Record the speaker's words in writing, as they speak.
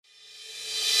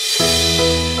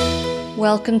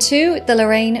Welcome to The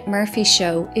Lorraine Murphy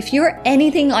Show. If you're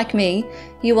anything like me,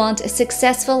 you want a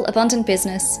successful, abundant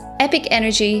business, epic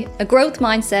energy, a growth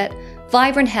mindset,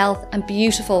 vibrant health, and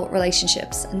beautiful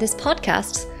relationships. And this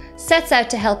podcast sets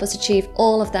out to help us achieve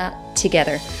all of that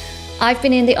together. I've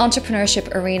been in the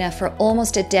entrepreneurship arena for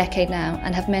almost a decade now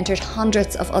and have mentored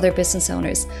hundreds of other business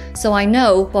owners. So I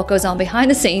know what goes on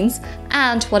behind the scenes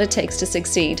and what it takes to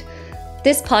succeed.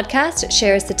 This podcast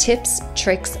shares the tips,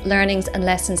 tricks, learnings, and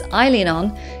lessons I lean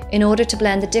on in order to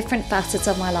blend the different facets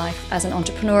of my life as an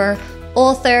entrepreneur,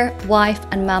 author, wife,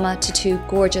 and mama to two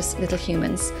gorgeous little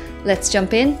humans. Let's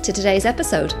jump into today's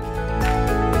episode.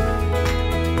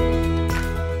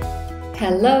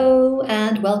 Hello,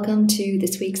 and welcome to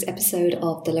this week's episode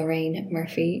of The Lorraine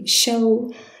Murphy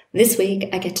Show. This week,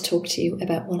 I get to talk to you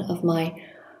about one of my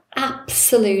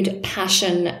absolute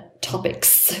passion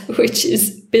topics, which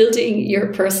is building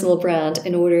your personal brand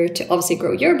in order to obviously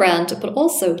grow your brand, but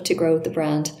also to grow the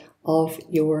brand of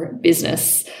your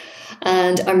business.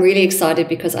 And I'm really excited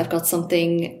because I've got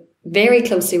something very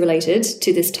closely related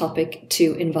to this topic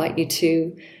to invite you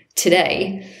to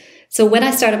today. So when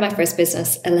I started my first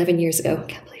business 11 years ago, I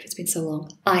can't believe it's been so long,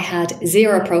 I had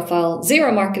zero profile,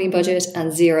 zero marketing budget,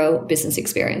 and zero business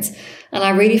experience. And I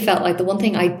really felt like the one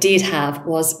thing I did have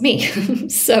was me.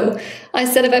 So I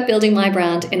set about building my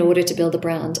brand in order to build the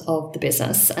brand of the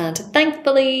business. And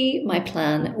thankfully, my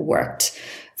plan worked.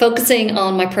 Focusing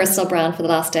on my personal brand for the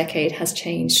last decade has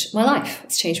changed my life.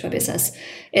 It's changed my business.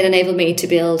 It enabled me to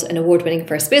build an award-winning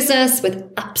first business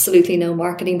with absolutely no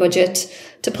marketing budget,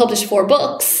 to publish 4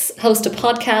 books, host a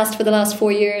podcast for the last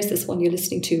 4 years, this one you're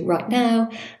listening to right now,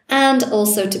 and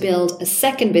also to build a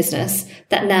second business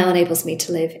that now enables me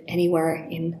to live anywhere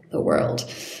in the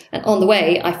world. And on the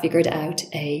way, I figured out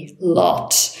a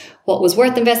lot. What was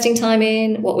worth investing time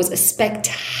in, what was a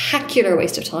spectacular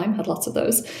waste of time, had lots of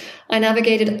those. I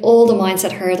navigated all the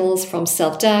mindset hurdles from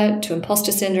self-doubt to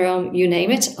imposter syndrome, you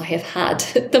name it. I have had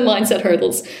the mindset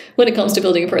hurdles when it comes to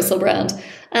building a personal brand.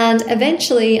 And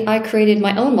eventually I created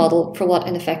my own model for what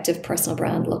an effective personal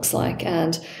brand looks like.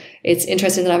 And it's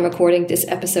interesting that I'm recording this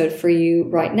episode for you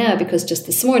right now because just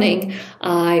this morning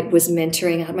I was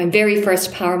mentoring, I had my very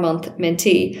first Power Month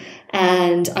mentee,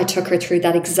 and I took her through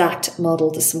that exact model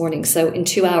this morning. So in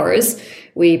 2 hours,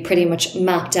 we pretty much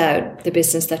mapped out the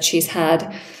business that she's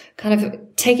had kind of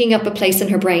taking up a place in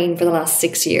her brain for the last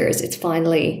 6 years. It's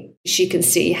finally, she can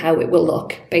see how it will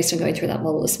look based on going through that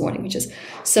model this morning, which is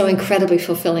so incredibly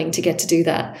fulfilling to get to do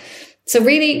that. So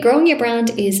really, growing your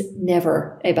brand is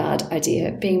never a bad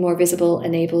idea. Being more visible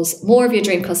enables more of your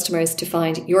dream customers to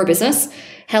find your business,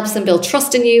 helps them build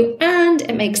trust in you, and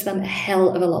it makes them a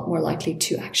hell of a lot more likely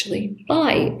to actually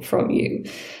buy from you.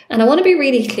 And I want to be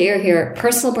really clear here.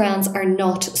 Personal brands are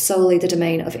not solely the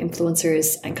domain of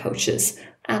influencers and coaches.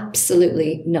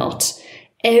 Absolutely not.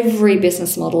 Every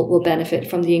business model will benefit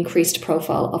from the increased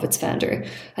profile of its founder.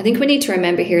 I think we need to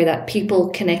remember here that people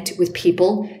connect with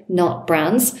people, not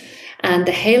brands. And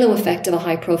the halo effect of a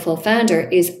high profile founder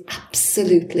is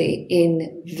absolutely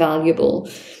invaluable.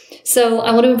 So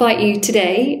I want to invite you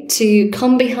today to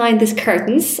come behind the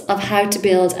curtains of how to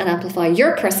build and amplify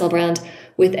your personal brand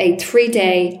with a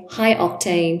 3-day high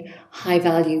octane, high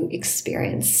value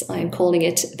experience. I'm calling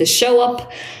it the Show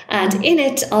Up. And in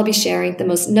it, I'll be sharing the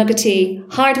most nuggety,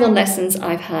 hard won lessons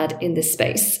I've had in this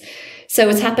space. So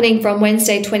it's happening from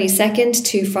Wednesday 22nd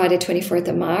to Friday 24th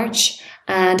of March.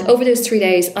 And over those 3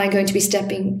 days, I'm going to be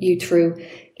stepping you through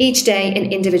each day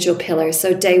an individual pillar.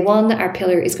 So day 1, our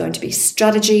pillar is going to be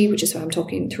strategy, which is why I'm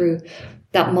talking through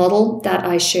that model that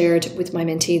I shared with my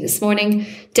mentee this morning.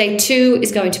 Day 2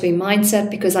 is going to be mindset,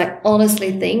 because I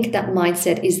honestly think that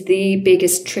mindset is the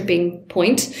biggest tripping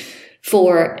point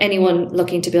for anyone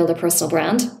looking to build a personal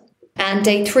brand. And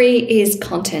day 3 is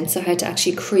content. So how to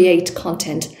actually create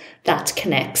content that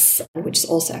connects, which is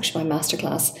also actually my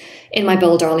masterclass in my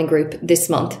Bold Darling group this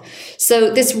month.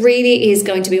 So this really is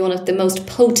going to be one of the most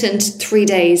potent 3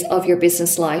 days of your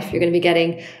business life. You're going to be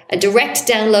getting a direct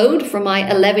download from my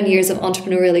 11 years of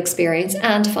entrepreneurial experience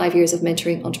and 5 years of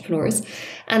mentoring entrepreneurs.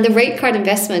 And the rate card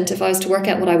investment, if I was to work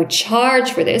out what I would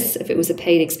charge for this, if it was a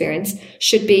paid experience,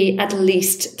 should be at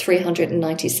least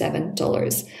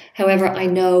 $397. However, I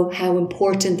know how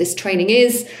important this training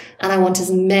is, and I want as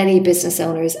many business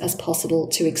owners as possible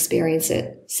to experience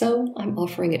it. So I'm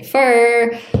offering it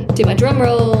for, do my drum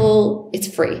roll, it's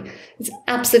free. It's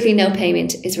absolutely no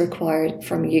payment is required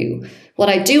from you. What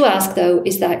I do ask though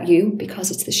is that you,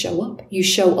 because it's the Show Up, you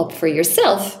show up for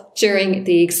yourself during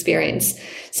the experience.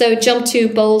 So jump to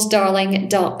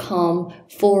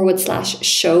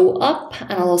bolddarling.com/show up,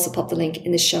 and I'll also pop the link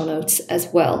in the show notes as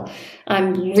well.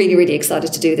 I'm really, really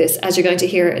excited to do this. As you're going to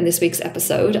hear in this week's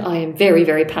episode, I am very,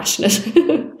 very passionate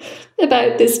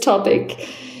about this topic.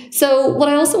 So what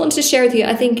I also wanted to share with you,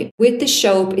 I think with the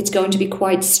show up, it's going to be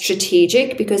quite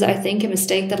strategic, because I think a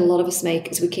mistake that a lot of us make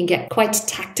is we can get quite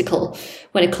tactical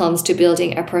when it comes to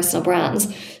building our personal brands.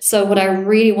 So what I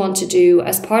really want to do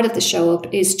as part of the show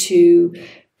up is to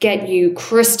get you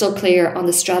crystal clear on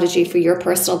the strategy for your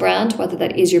personal brand, whether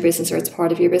that is your business or it's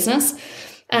part of your business.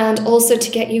 And also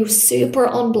to get you super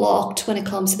unblocked when it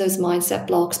comes to those mindset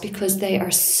blocks, because they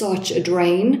are such a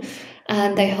drain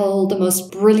and they hold the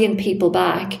most brilliant people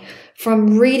back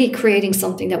from really creating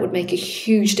something that would make a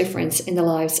huge difference in the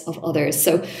lives of others.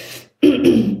 So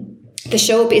the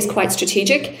show up is quite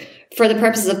strategic. For the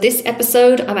purposes of this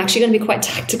episode, I'm actually going to be quite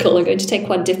tactical. I'm going to take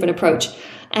quite a different approach.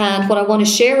 And what I want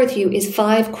to share with you is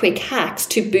 5 quick hacks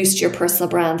to boost your personal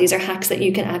brand. These are hacks that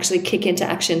you can actually kick into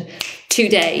action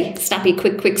today. Snappy,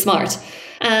 quick, smart.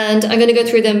 And I'm going to go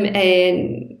through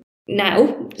them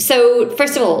now. So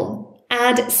first of all,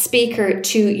 add speaker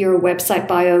to your website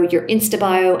bio, your Insta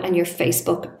bio, and your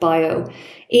Facebook bio.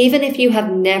 Even if you have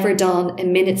never done a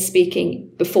minute speaking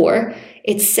before,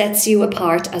 it sets you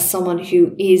apart as someone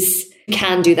who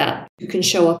can do that, who can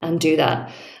show up and do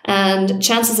that. And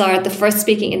chances are the first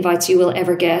speaking invites you will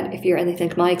ever get, if you're anything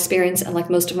like my experience and like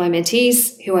most of my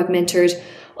mentees who I've mentored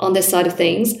on this side of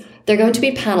things, they're going to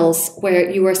be panels where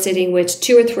you are sitting with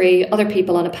 2 or 3 other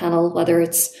people on a panel, whether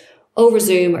it's over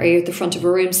Zoom or you're at the front of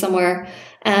a room somewhere,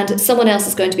 and someone else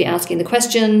is going to be asking the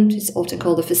question. It's often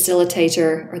called the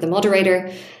facilitator or the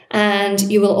moderator. And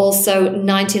you will also,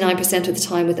 99% of the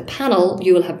time with a panel,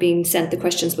 you will have been sent the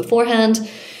questions beforehand.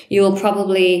 You will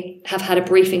probably have had a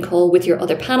briefing call with your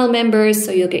other panel members,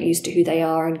 so you'll get used to who they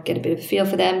are and get a bit of a feel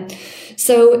for them.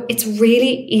 So it's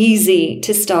really easy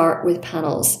to start with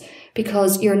panels,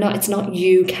 because it's not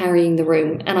you carrying the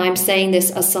room. And I'm saying this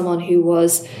as someone who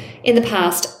was in the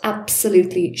past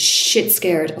absolutely shit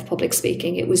scared of public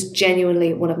speaking. It was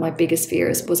genuinely one of my biggest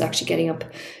fears, was actually getting up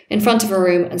in front of a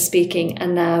room and speaking.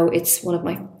 And now it's one of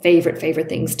my favorite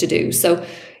things to do. So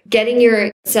getting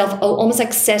yourself almost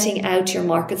like setting out your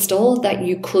market stall that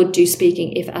you could do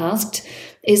speaking if asked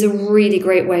is a really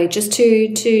great way just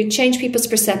to change people's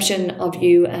perception of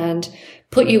you and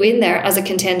put you in there as a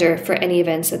contender for any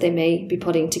events that they may be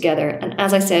putting together. And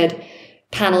as I said,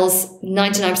 panels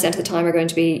 99% of the time are going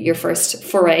to be your first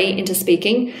foray into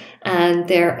speaking, and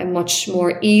they're a much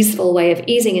more easeful way of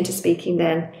easing into speaking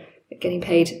than getting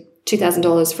paid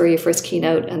 $2,000 for your first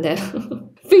keynote and then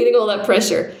feeling all that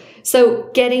pressure. So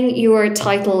getting your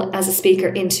title as a speaker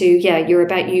into your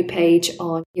About You page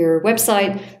on your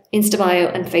website, Insta bio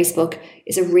and Facebook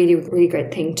is a really, really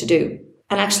great thing to do.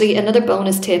 And actually another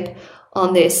bonus tip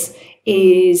on this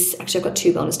is, I've got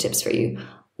 2 bonus tips for you.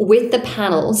 With the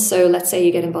panels, so let's say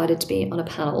you get invited to be on a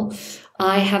panel.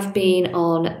 I have been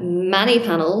on many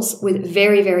panels with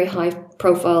very, very high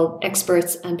profile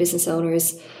experts and business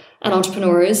owners and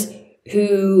entrepreneurs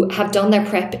who have done their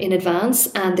prep in advance,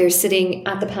 and they're sitting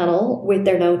at the panel with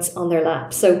their notes on their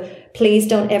lap. So please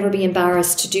don't ever be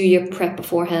embarrassed to do your prep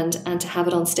beforehand and to have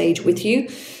it on stage with you.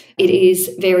 It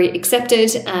is very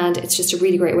accepted, and it's just a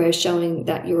really great way of showing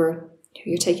that you're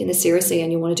taking this seriously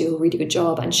and you want to do a really good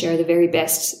job and share the very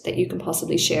best that you can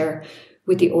possibly share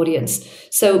with the audience.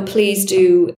 So please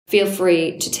do feel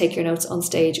free to take your notes on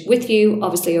stage with you.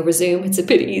 Obviously over Zoom, it's a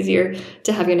bit easier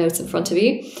to have your notes in front of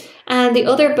you. And the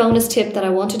other bonus tip that I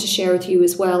wanted to share with you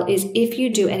as well is, if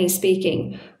you do any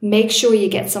speaking, make sure you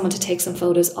get someone to take some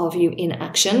photos of you in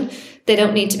action. They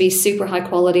don't need to be super high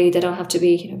quality. They don't have to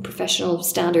be professional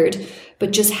standard,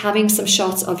 but just having some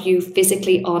shots of you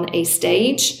physically on a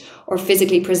stage or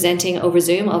physically presenting over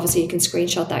Zoom, obviously you can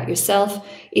screenshot that yourself,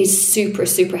 is super,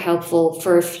 super helpful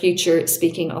for future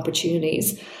speaking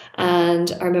opportunities.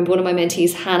 And I remember one of my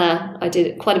mentees, Hannah, I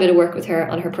did quite a bit of work with her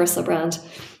on her personal brand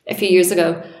a few years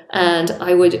ago, and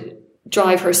I would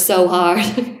drive her so hard.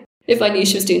 If I knew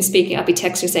she was doing speaking, I'd be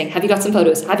texting her saying, have you got some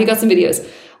photos? Have you got some videos?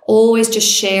 Always just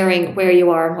sharing where you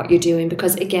are and what you're doing,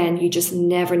 because again, you just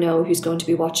never know who's going to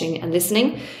be watching and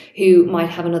listening, who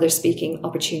might have another speaking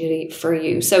opportunity for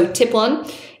you. So tip 1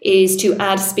 is to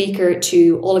add speaker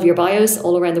to all of your bios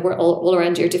all around the world, all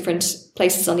around your different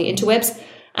places on the interwebs,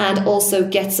 and also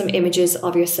get some images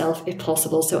of yourself if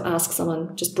possible. So ask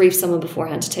someone, just brief someone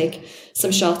beforehand to take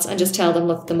some shots and just tell them,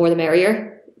 look, the more the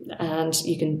merrier, and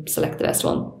you can select the best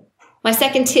one. My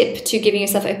second tip to giving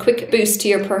yourself a quick boost to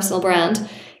your personal brand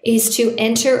is to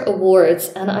enter awards.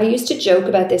 And I used to joke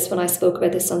about this when I spoke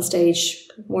about this on stage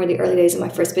more in the early days of my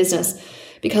first business,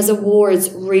 because awards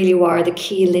really were the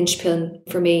key linchpin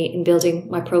for me in building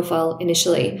my profile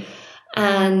initially.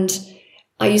 And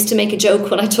I used to make a joke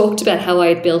when I talked about how I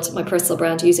had built my personal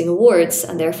brand using awards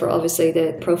and therefore obviously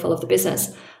the profile of the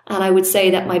business. And I would say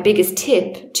that my biggest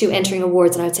tip to entering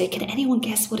awards, and I would say, can anyone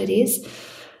guess what it is?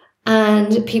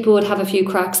 And people would have a few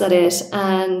cracks at it.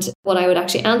 And what I would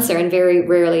actually answer, and very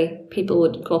rarely people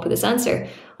would come up with this answer,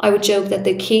 I would joke that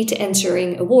the key to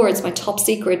entering awards, my top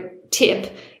secret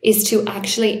tip, is to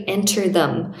actually enter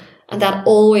them. And that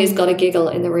always got a giggle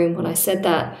in the room when I said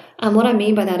that. And what I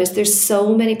mean by that is there's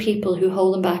so many people who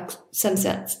hold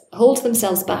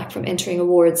themselves back from entering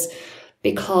awards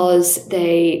because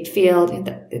they feel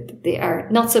that they are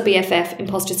not so BFF,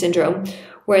 imposter syndrome,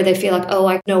 where they feel like, oh,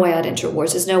 I no way I'd enter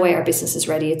awards. There's no way our business is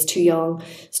ready. It's too young.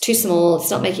 It's too small. It's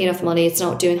not making enough money. It's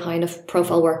not doing high enough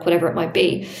profile work, whatever it might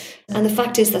be. And the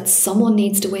fact is that someone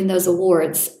needs to win those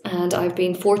awards. And I've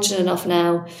been fortunate enough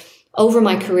now over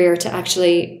my career to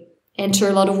actually enter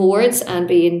a lot of awards and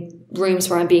be in rooms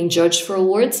where I'm being judged for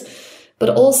awards, but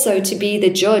also to be the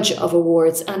judge of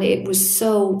awards. And it was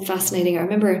so fascinating. I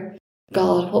remember,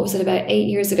 God, what was it, about 8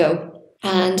 years ago?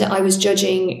 And I was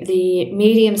judging the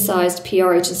medium-sized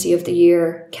PR agency of the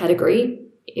year category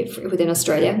within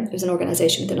Australia. It was an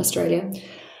organisation within Australia.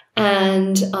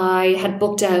 And I had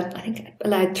booked out, I think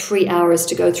allowed 3 hours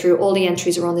to go through all the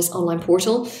entries are on this online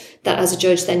portal that as a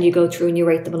judge, then you go through and you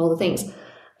rate them and all the things.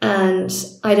 And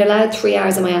I'd allowed 3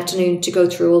 hours in my afternoon to go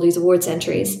through all these awards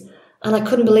entries. And I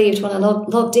couldn't believe it when I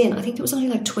logged in. I think there was only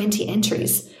like 20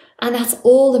 entries. And that's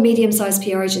all the medium-sized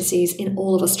PR agencies in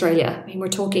all of Australia. I mean, we're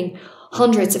talking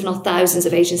hundreds, if not thousands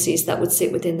of agencies that would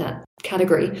sit within that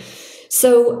category.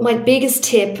 So my biggest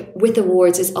tip with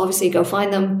awards is obviously go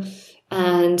find them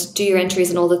and do your entries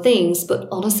and all the things. But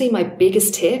honestly, my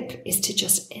biggest tip is to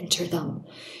just enter them.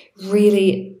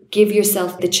 Really give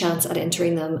yourself the chance at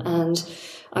entering them. And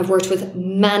I've worked with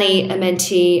many a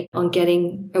mentee on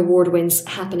getting award wins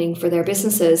happening for their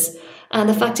businesses. And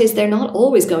the fact is they're not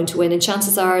always going to win. And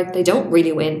chances are they don't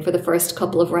really win for the first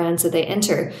couple of rounds that they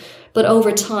enter. But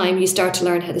over time, you start to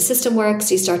learn how the system works.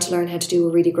 You start to learn how to do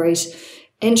a really great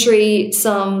entry.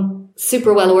 Some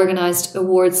super well organized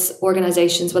awards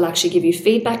organizations will actually give you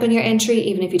feedback on your entry,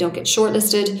 even if you don't get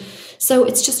shortlisted. So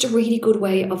it's just a really good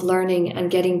way of learning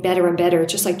and getting better and better,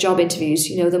 just like job interviews.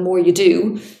 You know, the more you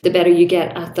do, the better you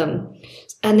get at them.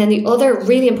 And then the other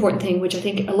really important thing, which I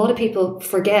think a lot of people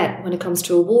forget when it comes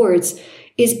to awards,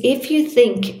 is if you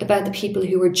think about the people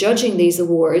who are judging these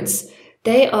awards,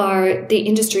 they are the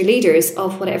industry leaders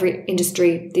of whatever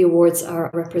industry the awards are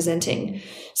representing.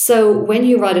 So when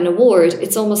you write an award,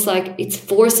 it's almost like it's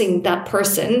forcing that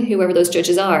person, whoever those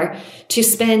judges are, to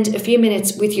spend a few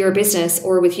minutes with your business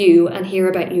or with you and hear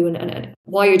about you and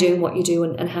why you're doing what you do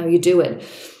and how you do it.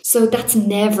 So that's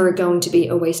never going to be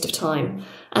a waste of time.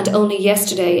 And only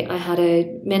yesterday I had a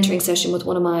mentoring session with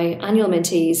one of my annual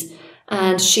mentees,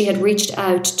 and she had reached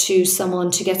out to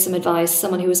someone to get some advice,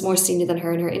 someone who was more senior than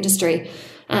her in her industry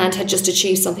and had just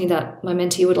achieved something that my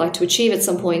mentee would like to achieve at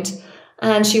some point.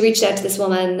 And she reached out to this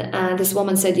woman, and this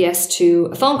woman said yes to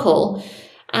a phone call.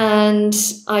 And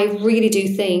I really do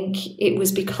think it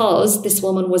was because this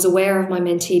woman was aware of my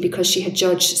mentee because she had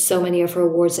judged so many of her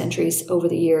awards entries over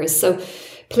the years. So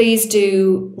please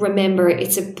do remember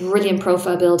it's a brilliant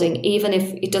profile building, even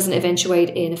if it doesn't eventuate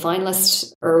in a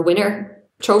finalist or a winner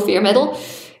trophy or medal.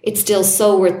 It's still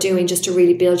so worth doing just to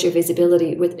really build your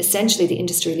visibility with essentially the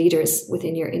industry leaders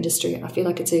within your industry. I feel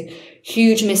like it's a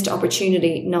huge missed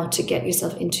opportunity not to get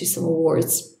yourself into some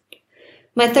awards.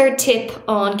 My third tip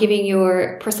on giving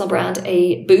your personal brand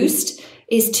a boost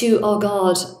is to,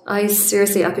 I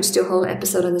could just do a whole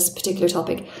episode on this particular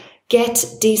topic. Get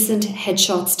decent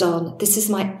headshots done. This is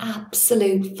my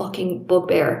absolute fucking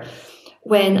bugbear.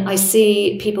 When I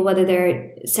see people, whether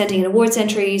they're sending in awards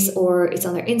entries or it's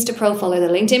on their Insta profile or their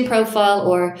LinkedIn profile,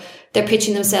 or they're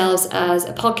pitching themselves as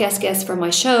a podcast guest for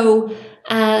my show,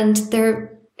 and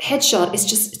their headshot is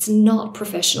just, it's not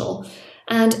professional.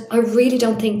 And I really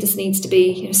don't think this needs to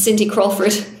be, Cindy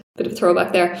Crawford, bit of a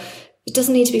throwback there. It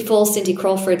doesn't need to be full Cindy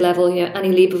Crawford level,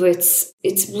 Annie Leibovitz.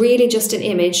 It's really just an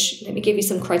image. Let me give you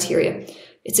some criteria.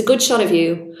 It's a good shot of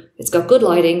you. It's got good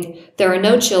lighting. There are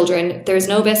no children. There's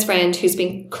no best friend who's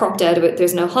been cropped out of it.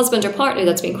 There's no husband or partner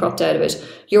that's been cropped out of it.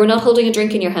 You're not holding a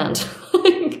drink in your hand.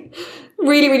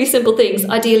 Really, really simple things.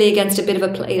 Ideally against a bit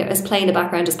of as plain a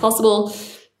background as possible.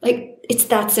 It's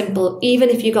that simple. Even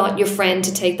if you got your friend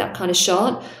to take that kind of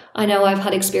shot. I know I've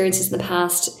had experiences in the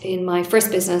past in my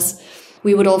first business.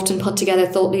 We would often put together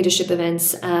thought leadership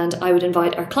events, and I would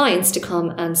invite our clients to come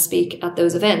and speak at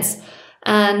those events.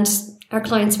 And our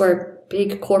clients were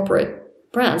big corporate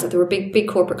brands, they were big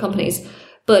corporate companies.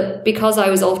 But because I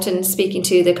was often speaking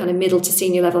to the kind of middle to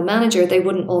senior level manager, they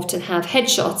wouldn't often have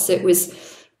headshots. It was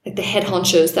like the head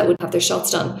honchos that would have their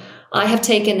shots done. I have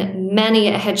taken many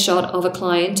a headshot of a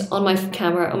client on my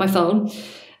camera, on my phone,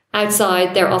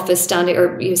 outside their office,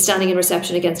 standing in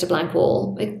reception against a blank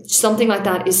wall. Something like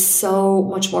that is so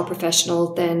much more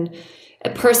professional than a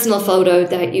personal photo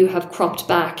that you have cropped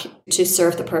back to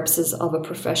serve the purposes of a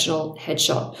professional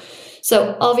headshot.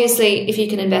 So obviously, if you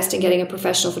can invest in getting a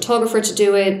professional photographer to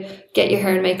do it, get your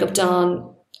hair and makeup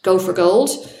done, go for gold.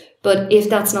 But if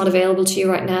that's not available to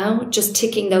you right now, just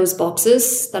ticking those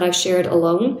boxes that I've shared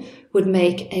alone would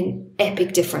make an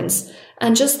epic difference.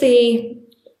 And just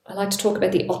I like to talk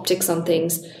about the optics on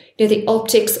things. The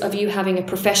optics of you having a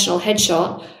professional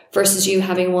headshot versus you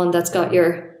having one that's got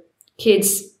your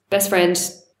kids, best friend,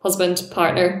 husband,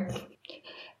 partner,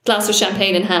 glass of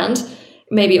champagne in hand,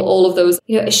 maybe all of those.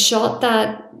 A shot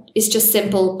that is just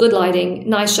simple, good lighting,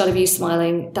 nice shot of you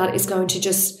smiling, that is going to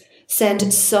just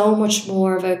send so much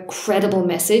more of a credible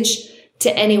message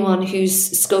to anyone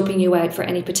who's scoping you out for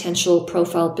any potential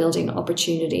profile building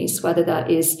opportunities, whether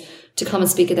that is to come and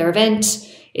speak at their event,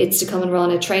 it's to come and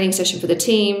run a training session for the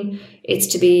team, it's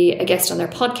to be a guest on their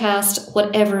podcast,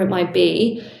 whatever it might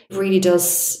be. It really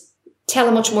does tell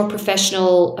a much more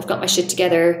professional, I've got my shit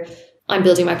together, I'm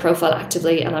building my profile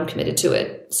actively and I'm committed to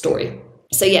it story.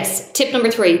 So yes, tip number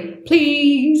 3,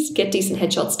 please get decent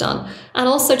headshots done. And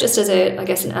also just as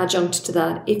an adjunct to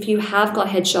that, if you have got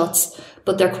headshots,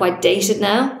 but they're quite dated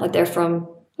now, like they're from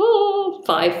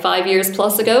 5 years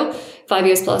plus ago, 5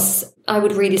 years plus, I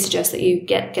would really suggest that you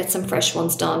get some fresh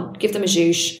ones done, give them a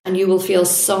zhuzh, and you will feel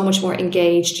so much more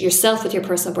engaged yourself with your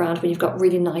personal brand when you've got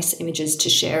really nice images to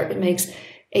share. It makes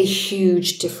a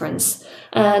huge difference.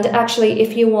 And actually,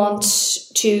 if you want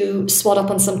to swat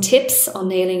up on some tips on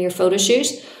nailing your photo shoot,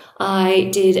 I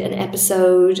did an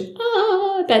episode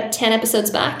about 10 episodes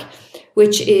back,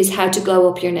 which is how to glow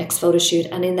up your next photo shoot.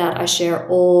 And in that, I share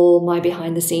all my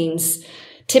behind the scenes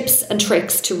tips and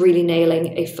tricks to really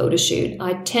nailing a photo shoot.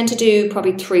 I tend to do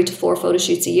probably 3 to 4 photo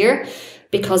shoots a year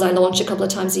because I launch a couple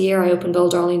of times a year. I open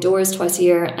Bold Darling doors twice a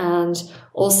year, and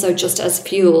also just as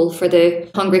fuel for the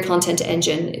Hungry Content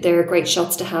Engine. They're great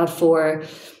shots to have for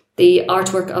the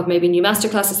artwork of maybe new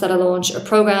masterclasses that I launch, or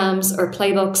programs or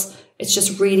playbooks. It's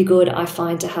just really good, I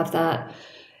find, to have that,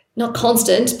 not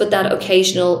constant, but that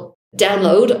occasional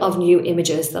download of new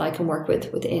images that I can work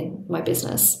with within my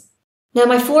business. Now,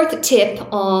 my 4th tip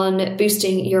on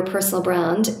boosting your personal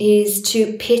brand is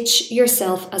to pitch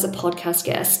yourself as a podcast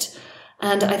guest.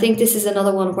 And I think this is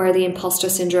another one where the imposter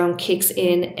syndrome kicks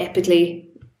in epically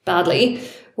badly,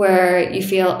 where you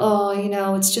feel,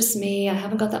 it's just me, I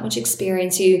haven't got that much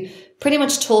experience. You pretty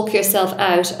much talk yourself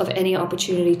out of any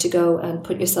opportunity to go and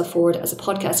put yourself forward as a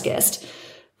podcast guest.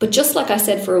 But just like I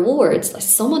said for awards,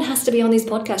 someone has to be on these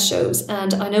podcast shows.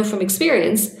 And I know from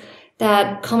experience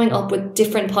that coming up with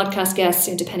different podcast guests,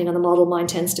 depending on the model, mine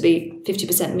tends to be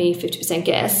 50% me, 50%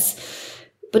 guests.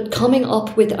 But coming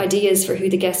up with ideas for who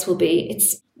the guests will be,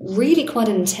 it's really quite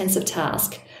an intensive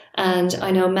task. And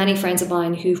I know many friends of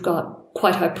mine who've got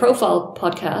quite high profile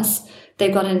podcasts.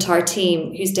 They've got an entire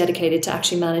team who's dedicated to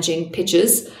actually managing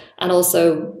pitches and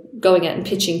also going out and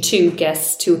pitching to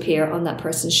guests to appear on that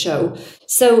person's show.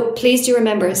 So please do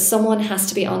remember, someone has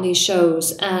to be on these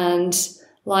shows. And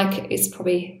like it's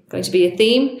probably going to be a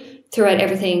theme throughout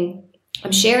everything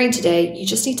I'm sharing today, you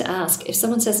just need to ask. If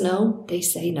someone says no, they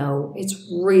say no. It's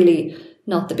really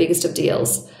not the biggest of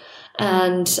deals.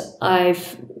 And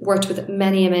I've worked with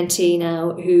many a mentee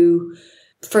now who,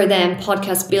 for them,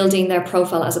 podcast building their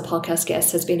profile as a podcast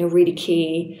guest has been a really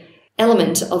key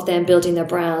element of them building their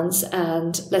brands.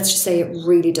 And let's just say it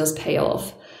really does pay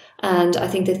off. And I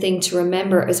think the thing to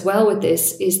remember as well with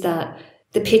this is that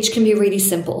the pitch can be really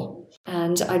simple.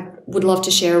 And I would love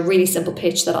to share a really simple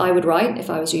pitch that I would write if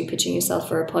I was you pitching yourself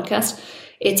for a podcast.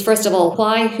 It's first of all,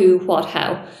 why, who, what,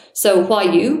 how. So why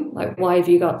you? Why have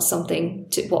you got something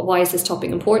to, why is this topic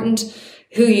important?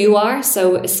 Who you are.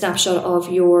 So a snapshot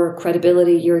of your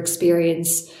credibility, your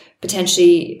experience,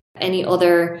 potentially any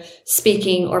other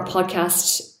speaking or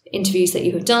podcast interviews that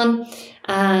you have done.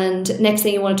 And next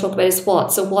thing you want to talk about is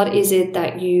what. So what is it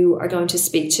that you are going to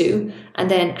speak to? And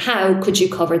then how could you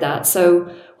cover that?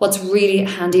 So what's really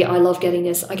handy, I love getting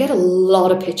this. I get a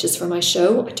lot of pitches for my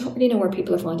show. I don't really know where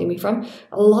people are finding me from.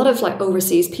 A lot of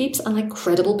overseas peeps and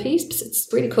credible peeps. It's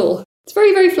really cool. It's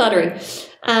very, very flattering.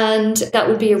 And that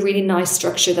would be a really nice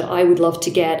structure that I would love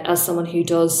to get as someone who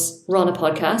does run a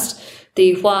podcast.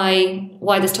 The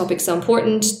why this topic's so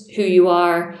important, who you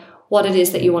are, what it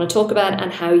is that you want to talk about,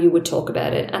 and how you would talk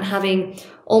about it. And having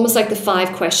almost the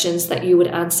 5 questions that you would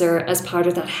answer as part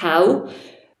of that how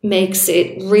makes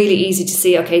it really easy to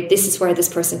see, okay, this is where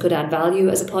this person could add value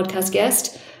as a podcast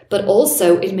guest. but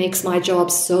also it makes my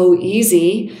job so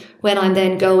easy when I'm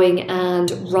then going and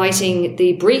writing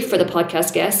the brief for the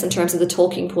podcast guests in terms of the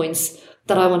talking points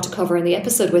that I want to cover in the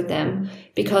episode with them,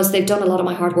 because they've done a lot of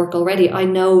my hard work already. I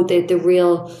know the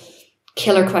real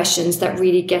killer questions that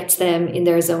really gets them in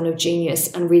their zone of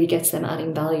genius and really gets them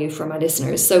adding value for my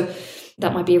listeners. So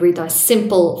that might be a really nice,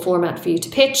 simple format for you to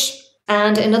pitch.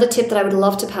 And another tip that I would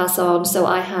love to pass on. So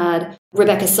I had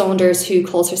Rebecca Saunders, who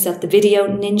calls herself the Video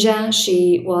Ninja.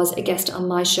 She was a guest on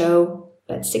my show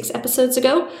about 6 episodes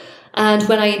ago. And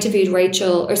when I interviewed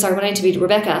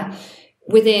Rebecca,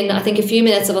 within, I think, a few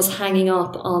minutes of us hanging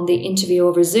up on the interview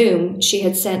over Zoom, she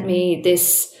had sent me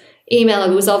this email.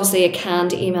 It was obviously a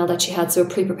canned email that she had, so a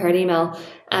pre-prepared email.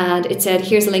 And it said,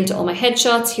 here's a link to all my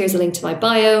headshots. Here's a link to my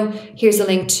bio. Here's a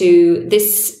link to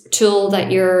this tool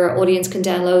that your audience can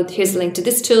download. Here's a link to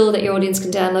this tool that your audience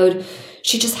can download.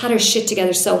 She just had her shit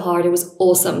together so hard. It was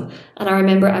awesome. And I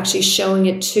remember actually showing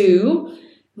it to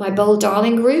my Bold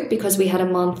Darling group, because we had a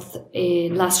month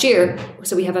in last year.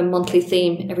 So we have a monthly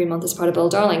theme every month as part of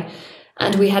Bold Darling.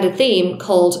 And we had a theme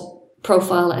called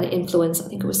Profile and Influence. I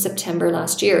think it was September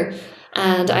last year.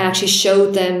 And I actually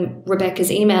showed them Rebecca's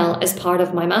email as part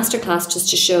of my masterclass, just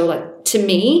to show, like, to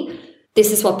me,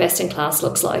 this is what best in class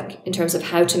looks like in terms of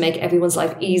how to make everyone's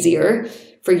life easier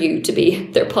for you to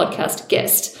be their podcast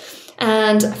guest.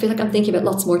 And I feel like I'm thinking about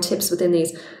lots more tips within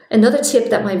these. Another tip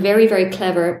that my very, very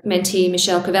clever mentee,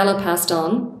 Michelle Cavello, passed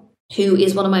on, who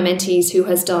is one of my mentees who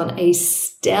has done a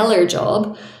stellar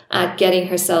job at getting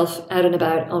herself out and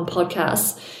about on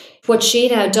podcasts. What she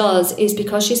now does is,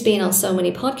 because she's been on so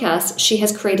many podcasts, she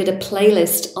has created a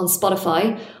playlist on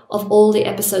Spotify of all the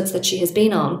episodes that she has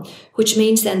been on, which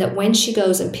means then that when she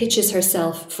goes and pitches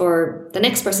herself for the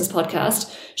next person's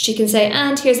podcast, she can say,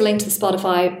 and here's a link to the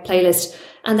Spotify playlist.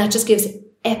 And that just gives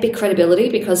epic credibility,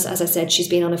 because, as I said, she's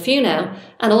been on a few now,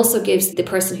 and also gives the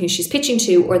person who she's pitching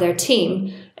to or their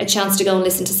team a chance to go and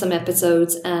listen to some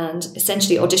episodes and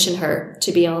essentially audition her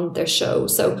to be on their show.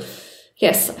 So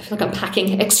yes, I feel like I'm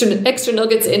packing extra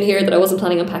nuggets in here that I wasn't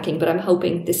planning on packing, but I'm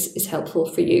hoping this is helpful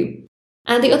for you.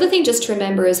 And the other thing just to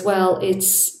remember as well,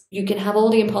 it's, you can have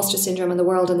all the imposter syndrome in the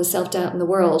world and the self-doubt in the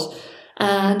world.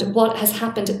 And what has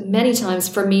happened many times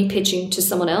for me pitching to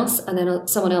someone else and then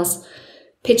someone else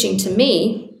pitching to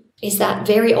me is that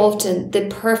very often the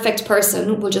perfect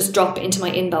person will just drop into my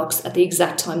inbox at the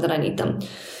exact time that I need them.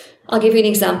 I'll give you an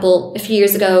example. A few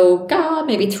years ago,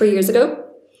 maybe 3 years ago,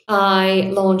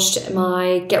 I launched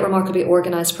my Get Remarkably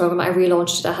Organized program. I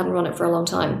relaunched it. I hadn't run it for a long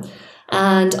time.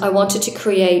 And I wanted to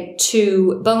create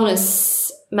 2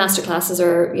 bonus masterclasses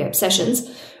or sessions,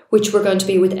 which were going to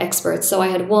be with experts. So I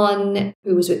had one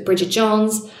who was with Bridget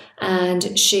Jones,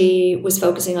 and she was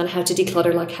focusing on how to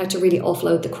declutter, like how to really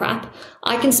offload the crap.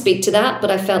 I can speak to that,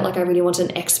 but I felt like I really wanted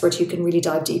an expert who can really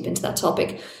dive deep into that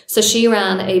topic. So she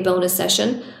ran a bonus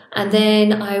session. And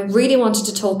then I really wanted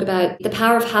to talk about the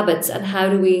power of habits and how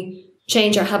do we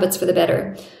change our habits for the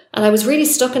better. And I was really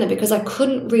stuck in it because I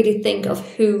couldn't really think of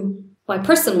who my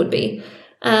person would be.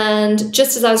 And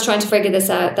just as I was trying to figure this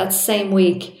out, that same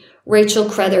week, Rachel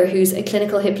Crether, who's a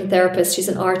clinical hypnotherapist, she's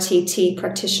an RTT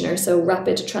practitioner, so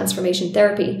rapid transformation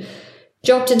therapy,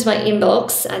 dropped into my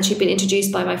inbox, and she'd been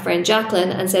introduced by my friend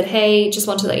Jacqueline and said, hey, just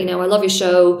want to let you know I love your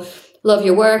show, love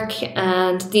your work,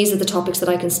 and these are the topics that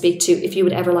I can speak to if you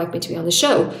would ever like me to be on the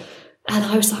show. And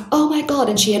I was like, oh my God.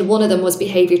 And she had, one of them was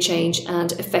behavior change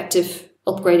and effective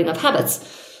upgrading of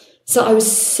habits. So I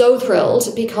was so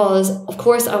thrilled because, of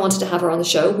course, I wanted to have her on the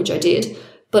show, which I did.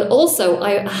 But also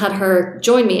I had her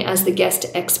join me as the guest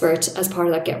expert as part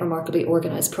of that Get Remarkably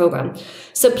Organized program.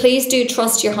 So please do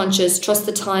trust your hunches, trust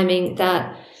the timing,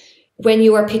 that when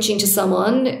you are pitching to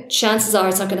someone, chances are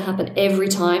it's not going to happen every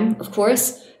time, of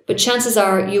course, but chances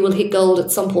are you will hit gold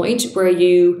at some point where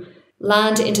you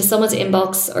land into someone's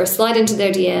inbox or slide into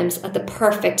their DMs at the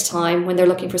perfect time when they're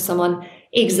looking for someone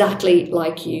exactly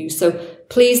like you. So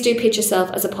please do pitch yourself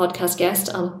as a podcast guest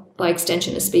and by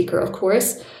extension a speaker, of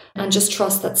course. And just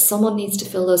trust that someone needs to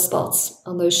fill those spots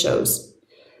on those shows.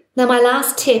 Now, my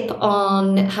last tip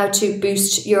on how to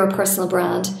boost your personal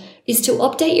brand is to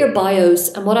update your bios.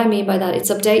 And what I mean by that, it's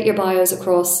update your bios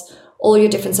across all your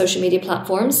different social media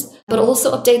platforms, but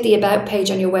also update the about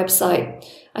page on your website.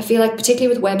 I feel like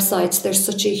particularly with websites, there's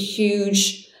such a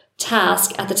huge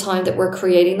task at the time that we're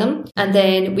creating them. And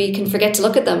then we can forget to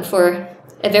look at them for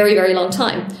a very, very long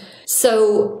time.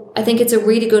 So I think it's a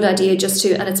really good idea just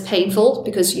to, and it's painful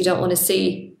because you don't want to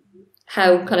see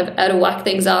how kind of out of whack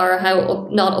things are, how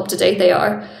not up to date they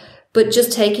are, but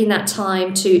just taking that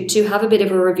time to have a bit of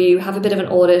a review, have a bit of an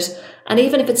audit. And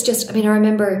even if it's just, I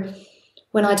remember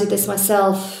when I did this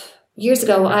myself years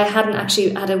ago, I hadn't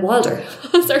actually added Wilder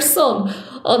as our son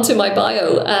onto my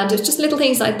bio. And it's just little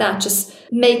things like that, just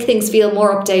make things feel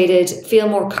more updated, feel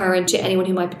more current to anyone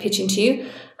who might be pitching to you.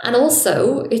 And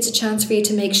also, it's a chance for you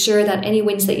to make sure that any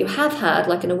wins that you have had,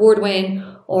 like an award win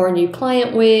or a new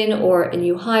client win or a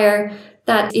new hire,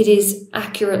 that it is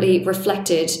accurately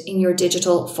reflected in your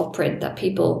digital footprint that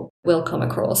people will come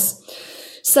across.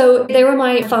 So there were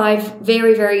my 5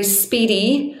 very, very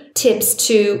speedy tips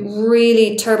to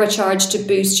really turbocharge, to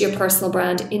boost your personal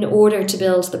brand in order to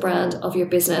build the brand of your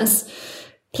business.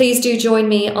 Please do join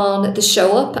me on the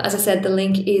Show Up. As I said, the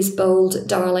link is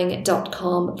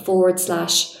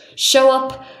bolddarling.com/show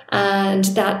up. And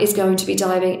that is going to be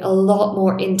diving a lot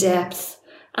more in depth.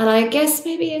 And I guess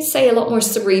maybe I'd say a lot more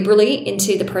cerebrally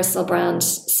into the personal brand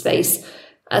space.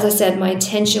 As I said, my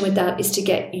intention with that is to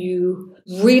get you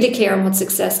really clear on what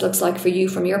success looks like for you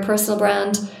from your personal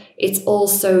brand. It's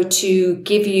also to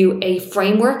give you a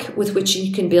framework with which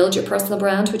you can build your personal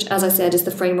brand, which, as I said, is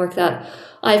the framework that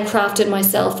I've crafted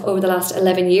myself over the last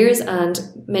 11 years and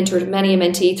mentored many a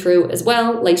mentee through as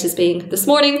well, latest being this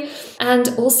morning.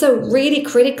 And also really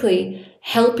critically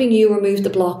helping you remove the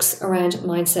blocks around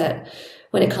mindset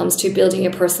when it comes to building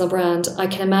your personal brand. I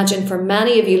can imagine for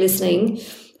many of you listening,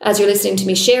 as you're listening to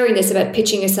me sharing this about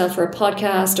pitching yourself for a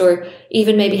podcast or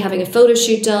even maybe having a photo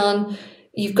shoot done,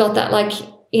 you've got that like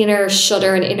inner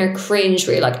shudder and inner cringe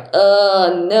where you're like,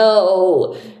 oh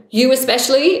no. You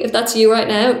especially, if that's you right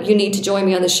now, you need to join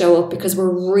me on the Show Up, because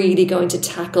we're really going to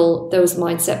tackle those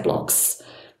mindset blocks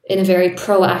in a very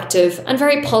proactive and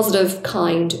very positive,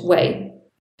 kind way.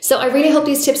 So I really hope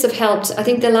these tips have helped. I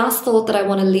think the last thought that I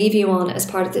want to leave you on as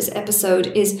part of this episode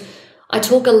is I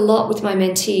talk a lot with my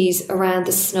mentees around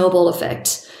the snowball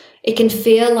effect. It can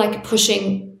feel like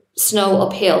pushing snow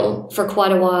uphill for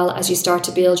quite a while as you start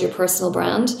to build your personal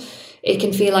brand. It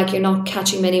can feel like you're not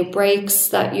catching many breaks,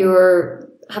 that you're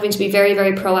having to be very,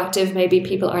 very proactive. Maybe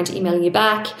people aren't emailing you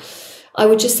back. I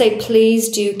would just say, please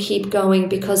do keep going,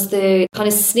 because the kind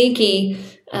of sneaky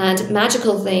and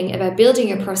magical thing about building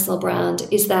your personal brand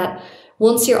is that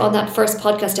once you're on that first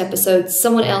podcast episode,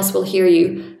 someone else will hear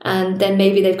you. And then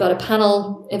maybe they've got a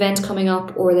panel event coming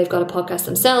up, or they've got a podcast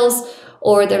themselves,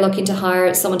 or they're looking to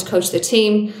hire someone to coach their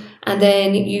team. And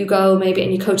then you go maybe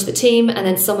and you coach the team, and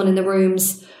then someone in the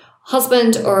room's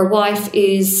husband or wife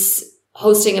is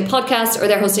hosting a podcast, or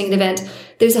they're hosting an event.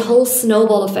 There's a whole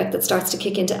snowball effect that starts to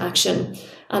kick into action.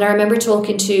 And I remember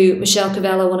talking to Michelle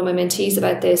Cavello, one of my mentees,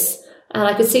 about this, and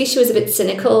I could see she was a bit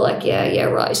cynical, like, yeah,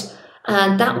 right.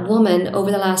 And that woman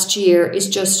over the last year is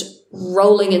just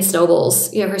rolling in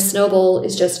snowballs. You know, her snowball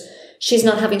is just, she's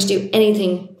not having to do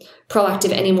anything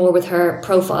proactive anymore with her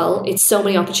profile. It's so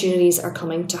many opportunities are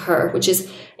coming to her, which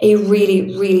is a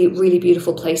really, really, really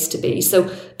beautiful place to be. So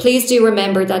please do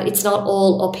remember that it's not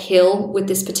all uphill with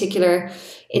this particular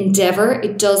endeavor.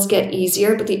 It does get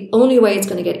easier, but the only way it's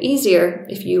going to get easier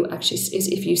if you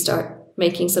start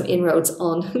making some inroads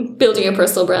on building your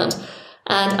personal brand.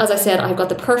 And as I said, I've got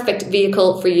the perfect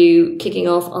vehicle for you kicking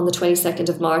off on the 22nd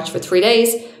of March for 3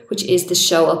 days, which is the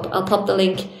Show Up. I'll pop the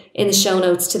link in the show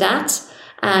notes to that.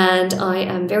 And I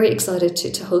am very excited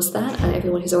to host that, and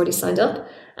everyone who's already signed up,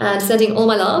 and sending all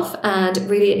my love, and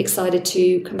really excited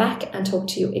to come back and talk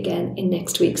to you again in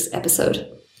next week's episode.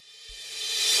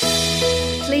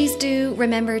 Please do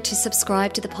remember to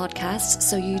subscribe to the podcast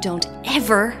so you don't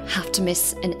ever have to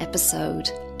miss an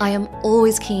episode. I am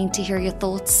always keen to hear your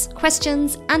thoughts,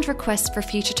 questions, and requests for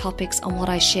future topics on what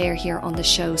I share here on the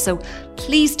show. So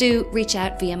please do reach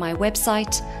out via my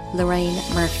website,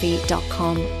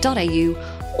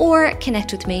 lorrainemurphy.com.au, or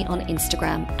connect with me on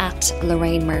Instagram at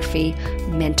Lorraine Murphy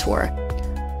Mentor.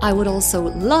 I would also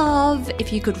love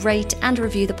if you could rate and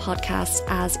review the podcast,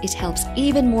 as it helps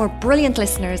even more brilliant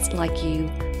listeners like you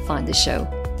find the show.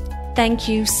 Thank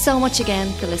you so much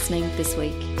again for listening this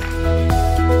week.